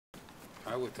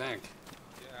I would think.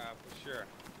 Yeah, for sure.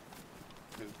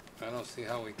 I don't see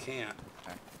how we can't.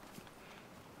 Okay.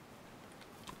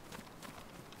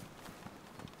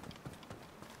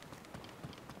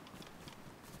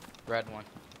 Red one.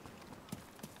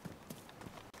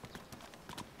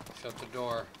 Shut the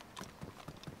door.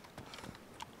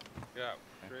 Yeah,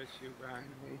 Chris, you behind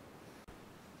me.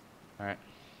 Alright.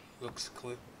 Looks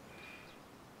clear.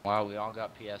 Wow, we all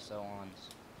got PSO ons.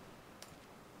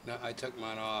 No, I took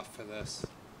mine off for this.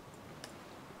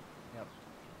 Yep.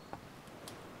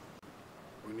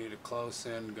 We need a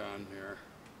close-in gun here.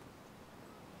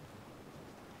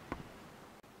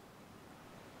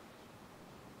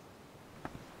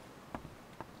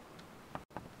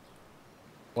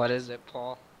 What is it,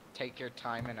 Paul? Take your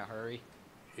time in a hurry.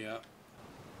 Yep.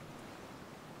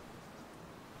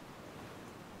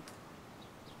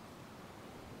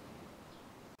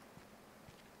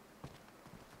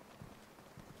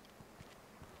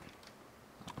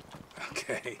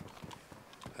 Okay.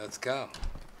 Let's go.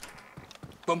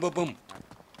 Boom, boom, boom.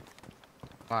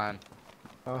 Come on.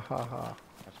 Ha ha ha.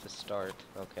 Have to start.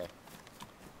 Okay.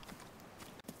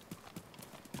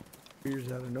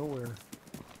 Appears out of nowhere.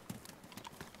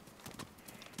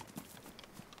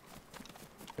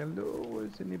 Hello,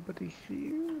 is anybody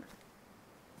here?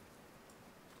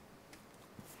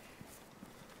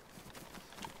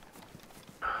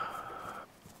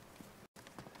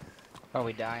 Oh,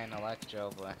 we die in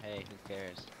Electro, but hey, who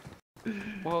cares?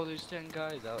 Whoa, there's 10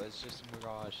 guys. Oh, it's just a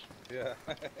mirage. Yeah.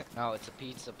 No, it's a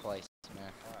pizza place, man.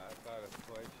 I thought it was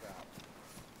a toy shop.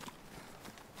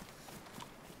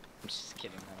 I'm just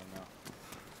kidding, I don't know.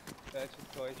 That's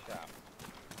a toy shop.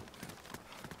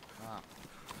 Ah.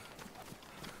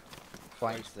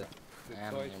 Twice the The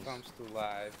animals. toy comes to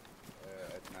life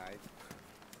at night.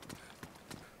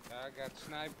 I got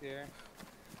sniped here.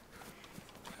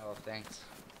 Oh, thanks.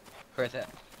 For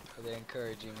the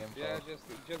encouraging info. Yeah,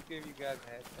 just give you guys a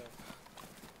heads up.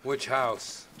 Which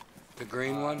house? The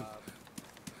green one?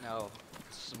 No,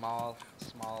 small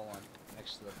one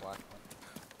next to the black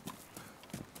one.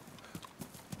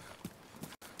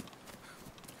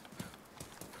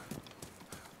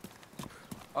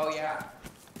 Oh yeah,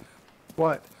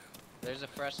 What? there's a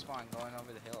fresh spawn going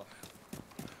over the hill.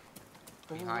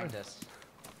 Over Behind where? us.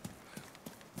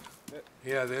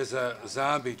 Yeah, there's a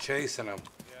zombie chasing him.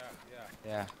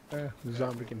 Yeah. Yeah. The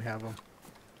zombie can have them.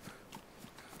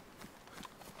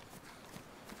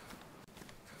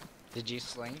 Did you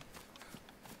sling?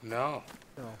 No.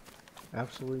 No,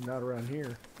 absolutely not around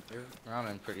here. You're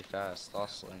running pretty fast. I'll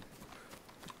sling.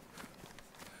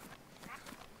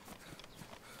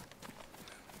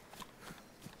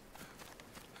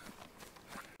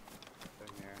 In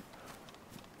there.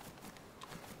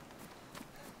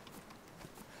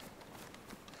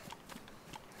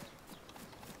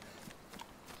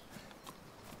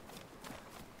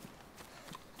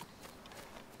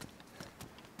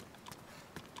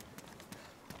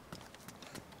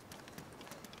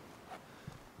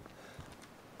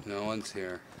 No one's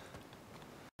here.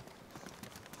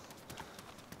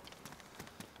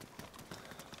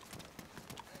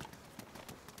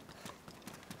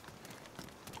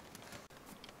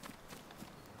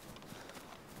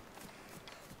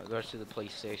 I'll go to the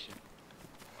police station.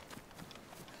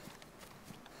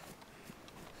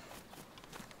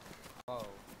 Oh,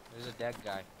 there's a dead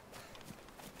guy.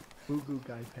 Boo Goo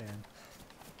Guy Pan.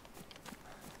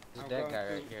 There's a dead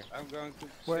guy right here. I'm going to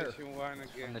Where? position 1 On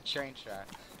again. the train track.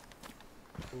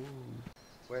 Ooh.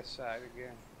 West side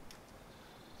again.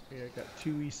 Yeah, I got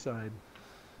 2 east side.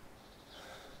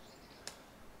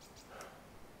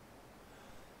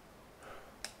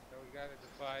 So we gotta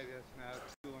divide this now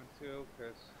 2 and 2,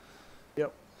 cause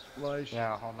Yep. Lige,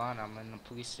 Yeah, hold on. I'm in the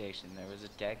police station. There was a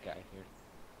dead guy here.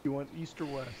 you want east or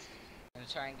west? I'm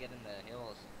gonna try and get in the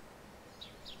hills.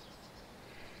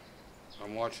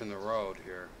 I'm watching the road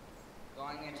here.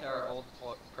 Going into our old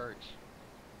perch.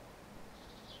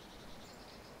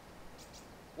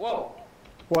 Whoa!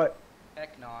 What?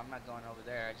 Heck no, I'm not going over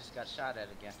there. I just got shot at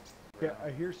again. Yeah, I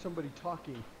hear somebody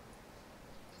talking.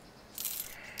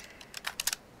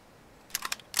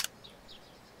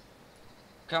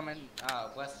 Coming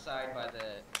west side by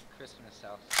the Christmas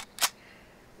house.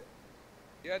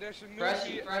 yeah, there's a new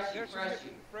Freshie,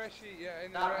 freshie, yeah,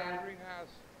 in the Stop, man. greenhouse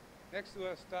next to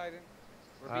us, Titan.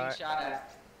 We're being Alright. shot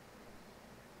at.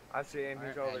 I see him.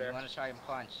 He's Alright, over man, there. You want to try and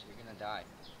punch? You're gonna die.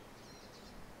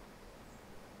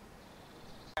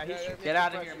 Yeah, he's shooting. Get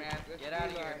out of Freshie. here, man. That's Get out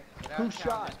of Eli. here. Get out Who of town.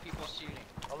 shot? There's people shooting.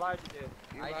 Elijah did.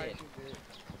 I did. Elijah did.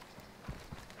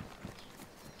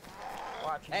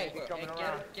 Watch, he Hey, may be coming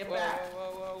around. get Whoa, back. whoa,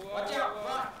 whoa, whoa, Watch whoa, out, whoa.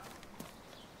 run.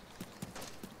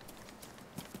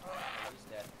 He's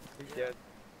dead. He's did.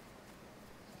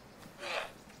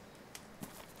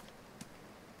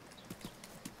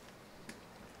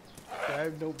 I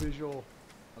have no visual.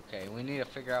 Okay, we need to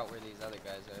figure out where these other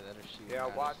guys are that are shooting. Yeah,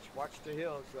 at watch us. the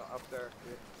hills up there.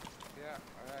 Yeah,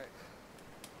 alright.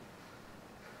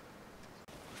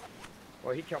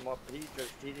 Well, he come up. He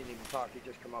didn't even talk. He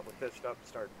just come up with fist up and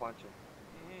started punching.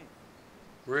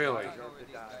 Really? I don't know where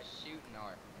these guys shooting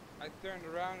are. I turned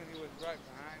around and he was right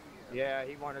behind me. Yeah,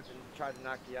 he wanted to try to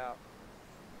knock you out.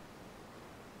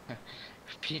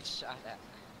 Pete shot at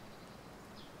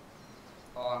me.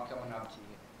 Oh, I'm coming up to you.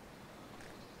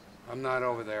 I'm not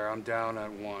over there. I'm down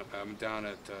at 1. I'm down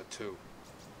at 2. And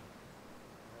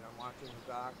I'm watching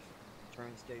the docks,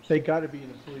 train station. They got to be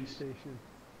in a police station.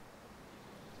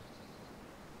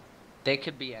 They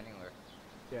could be anywhere.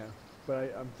 Yeah,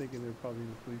 but I'm thinking they're probably in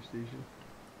the police station.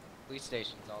 Police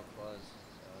station's all closed,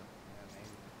 so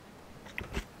yeah,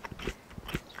 maybe.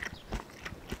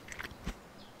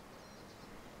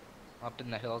 Up in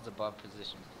the hills above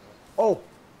position. Oh,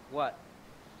 What?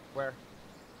 Where?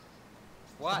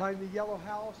 What? behind the yellow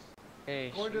house,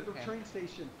 Hey, going to shoot the him. train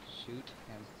station. Shoot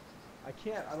him. I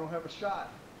can't. I don't have a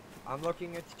shot. I'm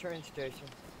looking at the train station.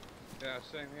 Yeah,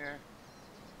 same here.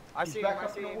 I He's see him. back I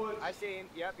up see in the him. woods. I see him.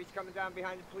 Yep, he's coming down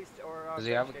behind the police or. Does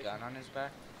he train have a station. gun on his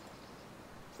back?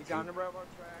 He's on the railroad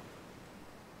track.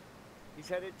 He's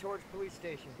headed towards police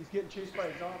station. He's getting chased by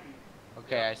a zombie.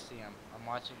 Okay, I see him. I'm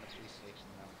watching the police station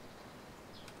now.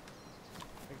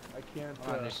 I can't.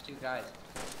 Hold on, there's 2 guys.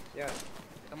 Yeah,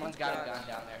 Someone's got a gun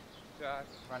down there. Shots.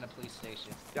 In front of police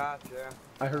station. shots. Yeah.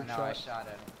 I heard I know, I shots. shot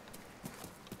at him.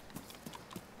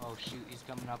 Oh shoot, he's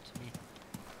coming up to me.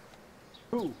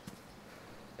 Who?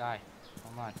 Guy,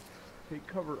 hold on. Take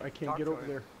cover. I can't Talk get to over him.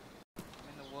 there.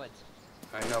 I'm in the woods.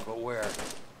 I know, but where?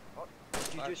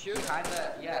 Did you just shoot him? Behind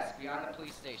the, yes, behind the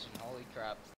police station. Holy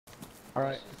crap. All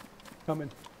right, coming.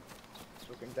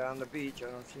 Looking down the beach. I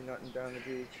don't see nothing down the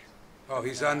beach. Oh,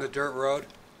 he's on the dirt road?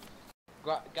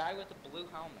 Guy with the blue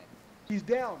helmet. He's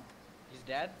down. He's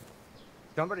dead?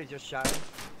 Somebody just shot him.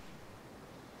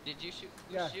 Did you shoot?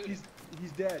 Who's Yeah, shooting?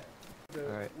 he's dead. All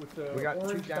right. With the We got 2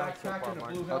 orange down so backpack far, and a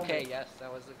Mark. blue helmet. Okay, yes,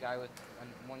 that was the guy with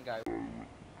one guy.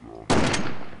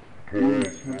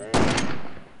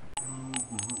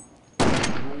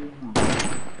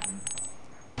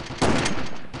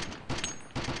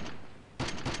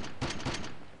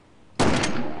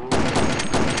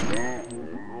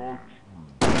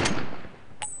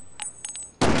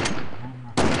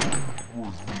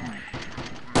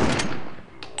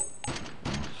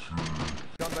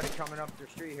 Somebody coming up the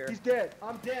street here. He's dead.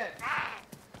 I'm dead.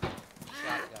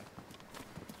 Shotgun.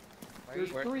 There's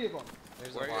 3 of them.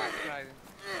 There's Where a you lot. hiding?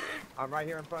 I'm right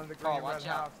here in front of the Oh, green and red watch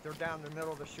out. house. They're down the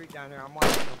middle of the street down there. I'm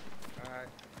watching them. Alright.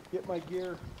 Get my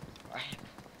gear.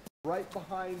 Right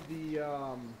behind the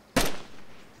I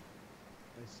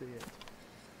see it.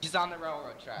 He's on the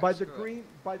railroad track. By the Screw it. green.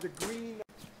 By the green.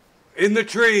 In the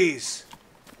trees!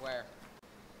 Where?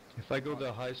 If I go to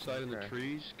the high side in the Okay.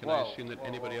 trees, can Whoa, I assume that whoa,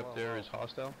 anybody whoa, up there whoa. is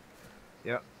hostile?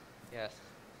 Yep. Yes.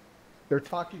 They're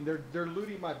talking. They're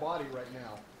looting my body right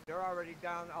now. They're already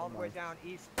down, all the way down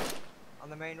east on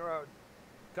the main road.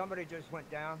 Somebody just went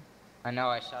down. I know,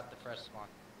 I shot the first one.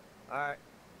 Alright.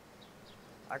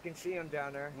 I can see him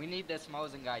down there. We need this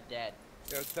Mosin guy dead.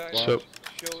 Yo, tell So- you,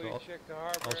 should we so I'll- check the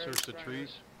harbor? I'll search the Front of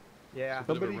trees. Yeah.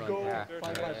 Bit of a Somebody run. go Yeah.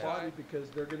 find Yeah, my yeah. body because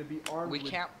they're going to be armed We with.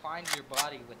 can't find your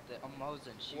body with the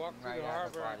Mosin shooting Walk through right the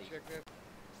at the harbor and body. check it.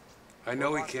 I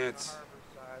know We're he watching can't. the harbor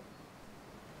side.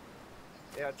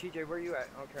 Yeah, TJ, where you at?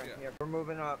 Okay, Yeah. yeah, we're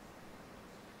moving up.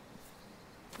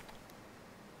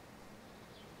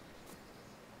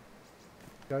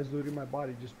 Guys looting my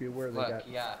body. Just be aware they Look, got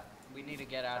yeah, we need to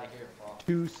get out of here, Paul.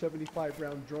 2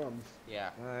 75-round drums. Yeah.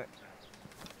 Alright.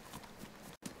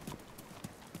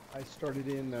 I started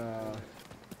in.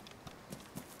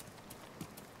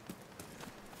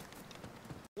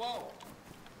 Whoa!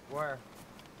 Where?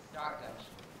 Shotgun.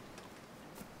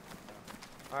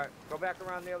 Alright, go back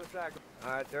around the other side.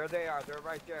 Alright, there they are. They're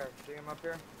right there. See them up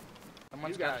here?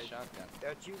 Someone's You got guys. a shotgun.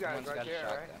 That's you guys Someone's right got a there,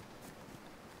 shotgun. right?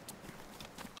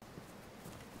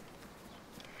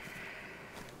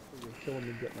 I'm gonna kill him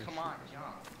and get my. Come on, jump.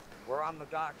 We're on the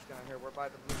docks down here. We're by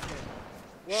the blue tin.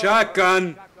 Whoa,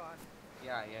 Shotgun! Shotgun.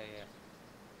 Yeah.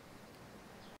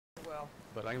 Well,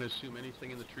 But I'm going to assume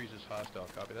anything in the trees is hostile.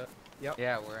 Copy that?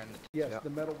 Yeah, we're in the. Yes, Yep. the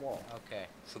metal wall. Okay.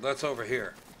 So that's over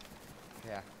here.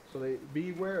 Yeah. So they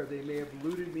beware. They may have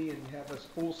looted me and have a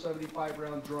full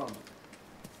 75-round drum.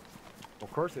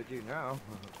 of course they do now.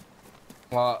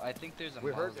 Well, I think there's a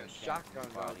We heard Mosin the camp in shotgun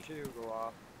his though body. too go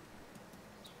off.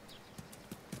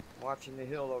 Watching the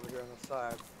hill over here on the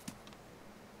side.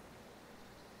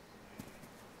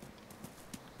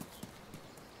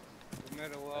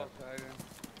 middle wall side in.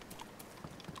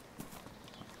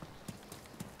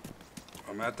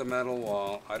 I'm at the metal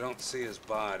wall. I don't see his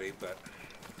body, but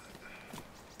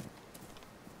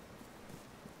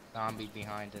Zombie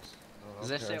behind us. Is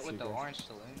this okay, I it with see the this. orange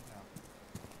saloon?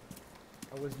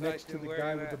 No. I was next to the where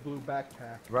guy you with at? the blue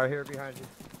backpack. Right here behind you.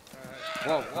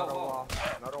 Whoa, whoa, Metal whoa. wall.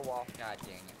 Metal wall. God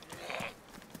dang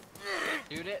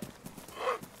it. Shoot it.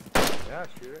 Yeah,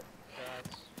 shoot it.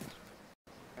 Shots.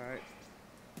 Alright.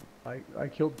 I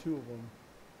killed 2 of them.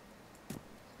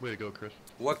 Way to go, Chris.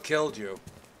 what killed you?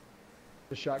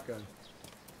 The shotgun.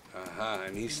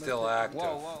 And he's He still must have- active.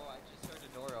 Whoa, whoa, I just heard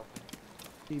a door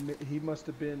open. He must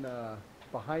have been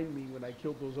behind me when I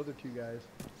killed those other 2 guys.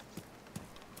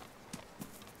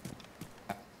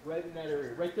 Right in that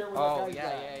area, right there where Oh, that guy's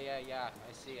at. yeah.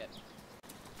 I see it.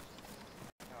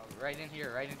 Oh, right in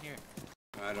here, right in here.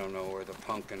 I don't know where the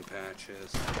pumpkin patch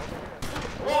is.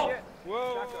 Whoa! Shit.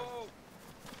 Whoa!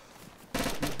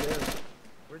 Shotgun. He's there.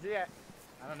 Where's he at?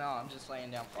 I don't know, I'm just laying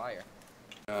down fire.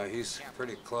 He's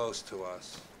pretty close to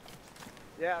us.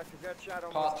 Yeah, because that shot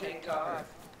almost Paul, hit take cover. us.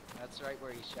 That's right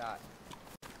where he shot.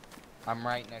 I'm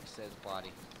right next to his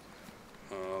body.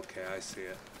 Oh, okay, I see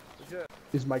it. Who's it?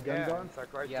 Is my gun Yeah, gone? it's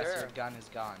like right Yes, there. your gun is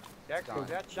gone. That, gone.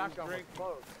 that shotgun was drinking?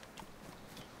 close.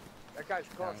 That guy's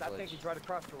close. I Glitch. think he's right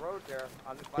across the road there.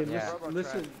 On the, by Okay, the Yeah. railroad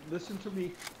listen, track. listen to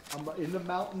me. I'm in the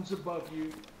mountains above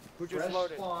you. Who just Fresh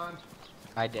loaded? spawn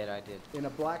I did. in a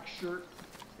black shirt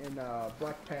and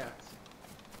black pants.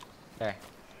 Okay.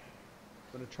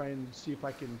 I'm gonna try and see if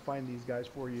I can find these guys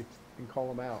for you and call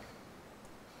them out.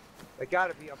 They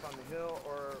gotta be up on the hill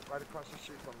or right across the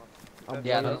street from us. I'm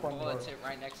Yeah, way those up on the bullets road. hit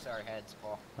right next to our heads,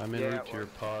 Paul. I'm en Yeah, route it to your was.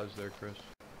 pause there, Chris.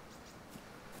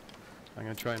 I'm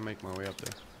gonna try and make my way up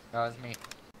there. That was me.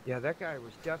 Yeah, that guy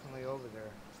was definitely over there.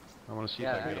 I want to see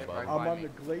Yeah, if I I get a hit body. right I'm by on me.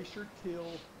 the glacier till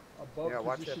above Yeah,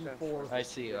 watch that position fence. 4. I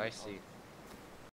see you. I see.